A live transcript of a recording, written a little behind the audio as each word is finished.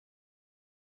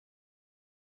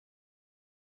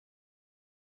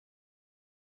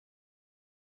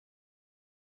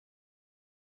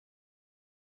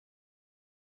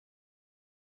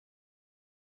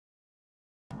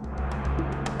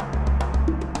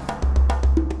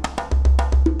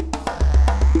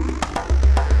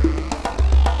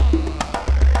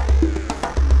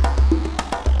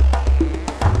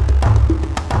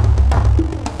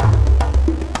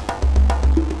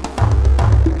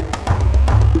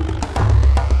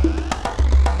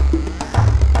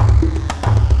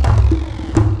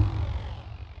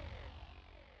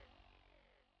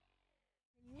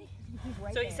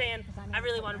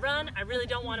run. I really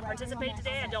don't want to participate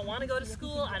today. I don't want to go to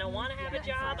school. I don't want to have a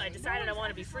job. I decided I want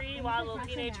to be free, wild little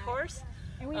teenage horse.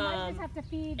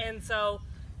 And so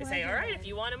they say, all right, if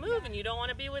you want to move and you don't want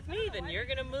to be with me, then you're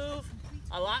going to move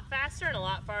a lot faster and a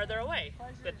lot farther away.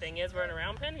 Good thing is we're in a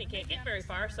round pen and he can't get very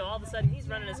far, so all of a sudden he's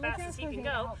running as fast as he can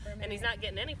go, and he's not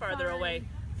getting any farther away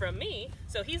from me,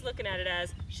 so he's looking at it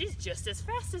as, she's just as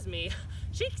fast as me.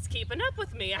 She's keeping up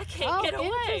with me. I can't get away.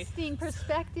 Interesting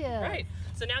perspective. Right.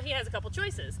 So now he has a couple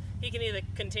choices. He can either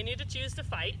continue to choose to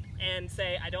fight and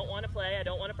say, I don't want to play, I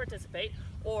don't want to participate,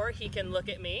 or he can look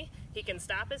at me, he can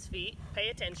stop his feet, pay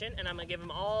attention, and I'm going to give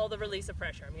him all the release of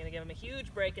pressure. I'm going to give him a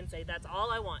huge break and say, that's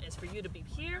all I want, is for you to be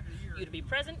here, you to be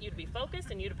present, you to be focused,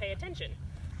 and you to pay attention.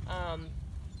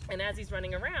 And as he's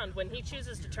running around, when he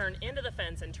chooses to turn into the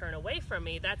fence and turn away from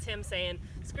me, that's him saying,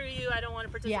 screw you, I don't want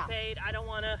to participate, I don't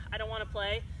want to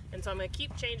play. And so I'm going to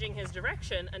keep changing his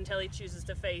direction until he chooses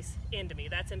to face into me.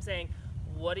 That's him saying,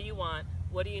 what do you want,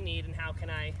 what do you need, and how can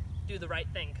I do the right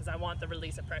thing? Because I want the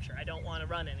release of pressure. I don't want to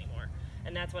run anymore.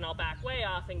 And that's when I'll back way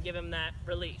off and give him that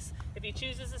release. If he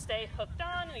chooses to stay hooked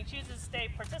on and he chooses to stay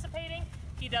participating,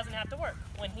 he doesn't have to work.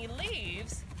 When he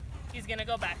leaves, he's going to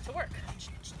go back to work.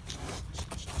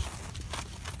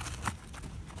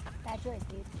 Bad choice,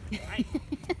 dude. Right.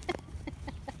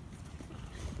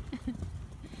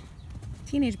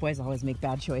 Teenage boys always make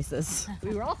bad choices.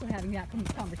 We were also having that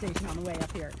conversation on the way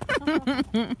up here.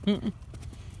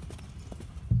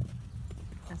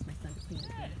 That's my son's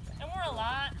teenage. And we're a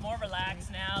lot more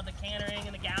relaxed now. The cantering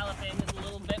and the galloping is a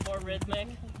little bit more rhythmic.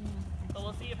 But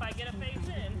we'll see if I get a face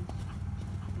in.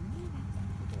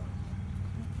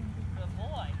 Good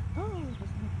boy.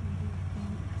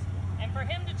 And for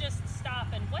him to just stop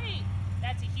and wait,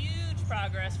 that's a huge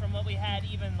progress from what we had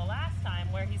even the last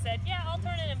time, where he said, yeah, I'll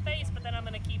turn it and face, but then I'm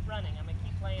going to keep running. I'm going to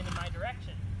keep playing in my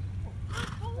direction. Good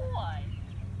boy.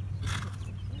 You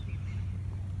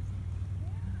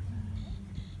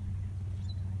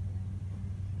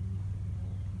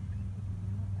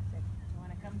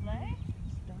want to come play?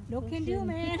 No can do,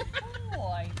 man. Good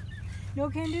boy. No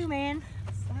can do, man.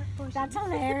 That's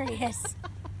hilarious.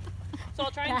 So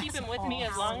I'll try and keep him with me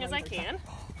as long as I can.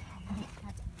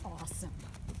 That's awesome.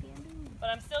 But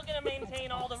I'm still going to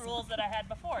maintain all the rules that I had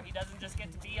before. He doesn't just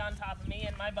get to be on top of me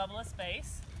in my bubble of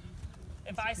space.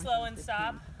 If I slow and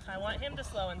stop, I want him to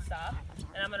slow and stop,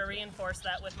 and I'm going to reinforce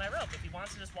that with my rope. If he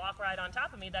wants to just walk right on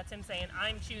top of me, that's him saying,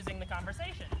 I'm choosing the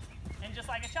conversation. And just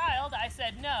like a child, I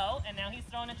said no, and now he's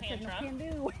throwing a tantrum and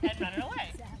running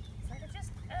away. So I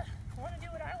just, I want to do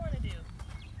what I want to do.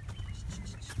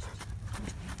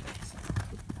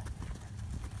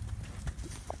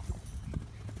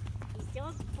 He's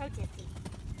still protesting.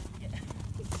 Yeah.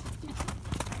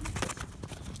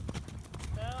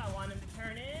 So I want him to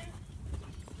turn in.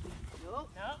 Nope.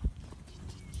 Nope.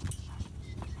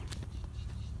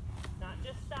 Not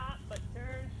just stop, but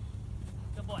turn.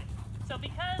 Good boy. So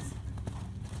because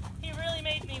he really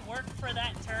made me work for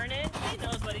that turn in, he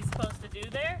knows what he's supposed to do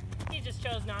there. He just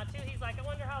chose not to. He's like, I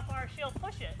wonder how far she'll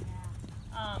push it.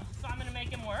 So I'm going to make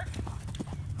him work,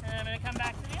 and I'm going to come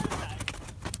back to the other side.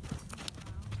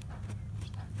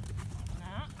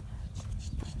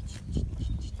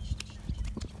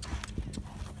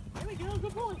 There we go,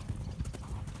 good boy.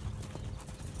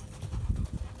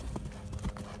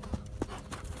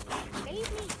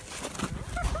 Save me.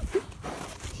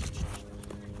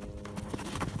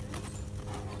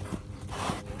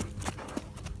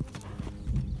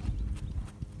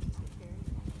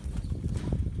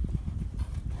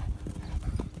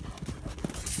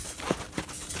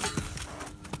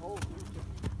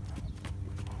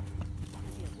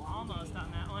 Almost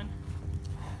on that one.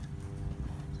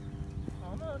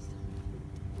 Almost.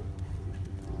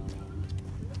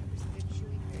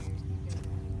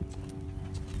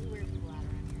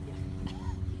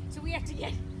 So we have to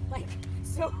get, like,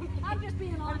 so... I'm just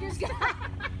being honest.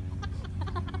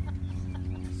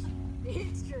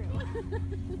 It's true.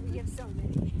 We have so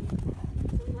many.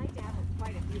 So we like to have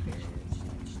quite a few barriers.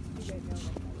 You guys know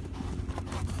that.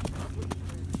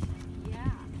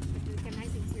 Yeah. But the nice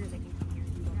things here, they can come here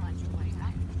and do a bunch of one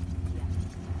time. Yeah.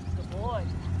 Good boy.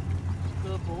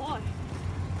 Good boy.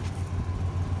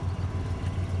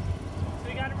 So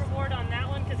we got a reward on that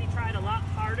one because he tried a lot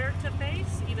harder to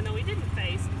face. Even though he didn't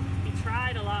face, he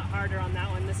tried a lot harder on that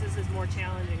one. This is his more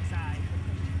challenging side.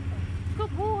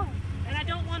 Good boy. And I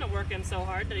don't want to work him so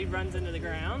hard that he runs into the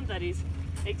ground, that he's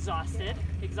exhausted.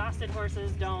 Exhausted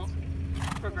horses don't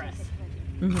progress.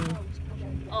 Mm-hmm.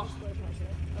 Oh.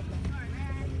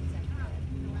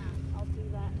 I'll do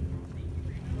that.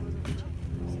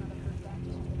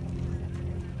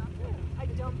 I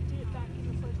dumped it back in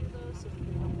the fridge though, so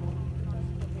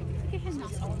Look at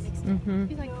him. Mm-hmm.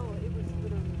 He's like, No, it was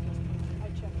literally just I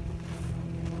checked.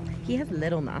 He has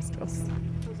little nostrils.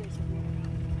 Jose said no.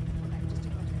 Okay, just a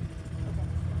bunch of. Okay.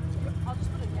 So I'll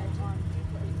just put a note on.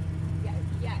 Yeah,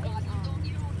 yeah, and do we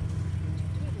have a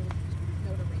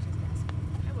note of Rachel's desk?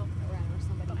 I will. Or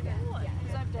somebody. Okay. Yeah,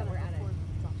 because I've done We're it at it. before.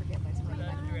 Don't forget by For the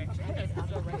direction. Okay. I'll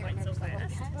go right Remember so stuff like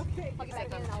fast. that. Okay. I'll get back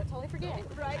in and I'll totally forget.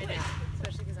 Right. I know.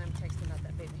 Especially because I'm texting about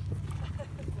that baby.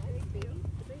 Baby.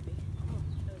 The baby. Oh,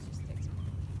 I was just texting.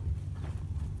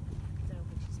 I don't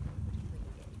think she's been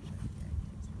particularly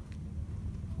engaged.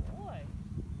 Boy.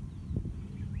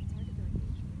 It's hard to feel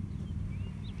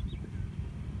engaged.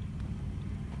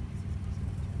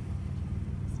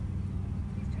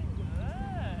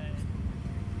 Good.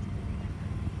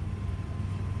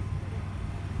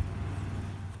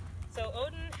 So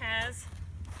Odin has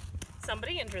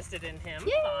somebody interested in him,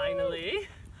 finally.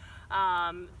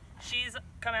 She's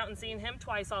come out and seen him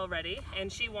twice already,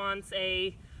 and she wants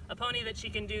a pony that she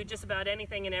can do just about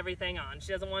anything and everything on.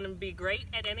 She doesn't want him to be great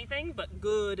at anything, but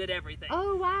good at everything.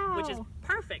 oh wow. Which is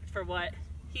perfect for what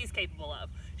he's capable of.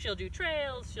 She'll do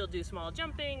trails, she'll do small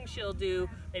jumping, she'll do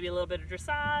maybe a little bit of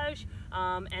dressage,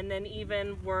 and then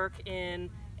even work in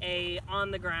a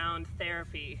on-the-ground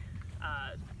therapy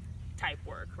type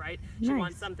work, right? She Nice.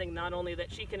 wants something not only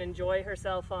that she can enjoy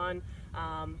herself on,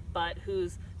 but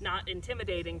who's not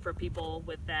intimidating for people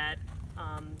with that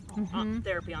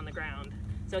therapy on the ground.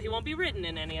 So he won't be ridden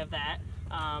in any of that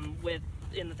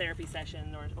in the therapy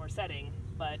session or setting,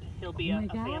 but he'll be Oh a my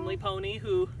God. family pony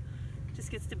who just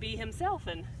gets to be himself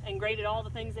and great at all the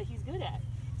things that he's good at.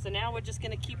 So now we're just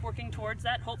going to keep working towards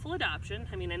that hopeful adoption.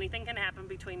 I mean, anything can happen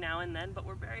between now and then, but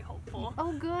we're very hopeful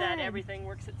Oh, good. that everything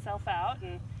works itself out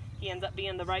and he ends up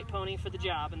being the right pony for the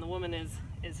job. And the woman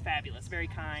is fabulous, very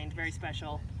kind, very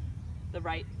special, the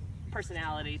right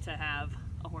personality to have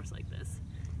a horse like this,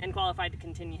 and qualified to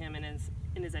continue him in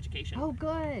his education. Oh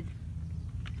good.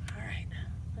 All right,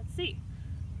 let's see.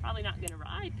 Probably not going to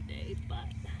ride today, but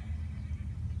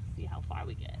see how far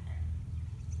we get.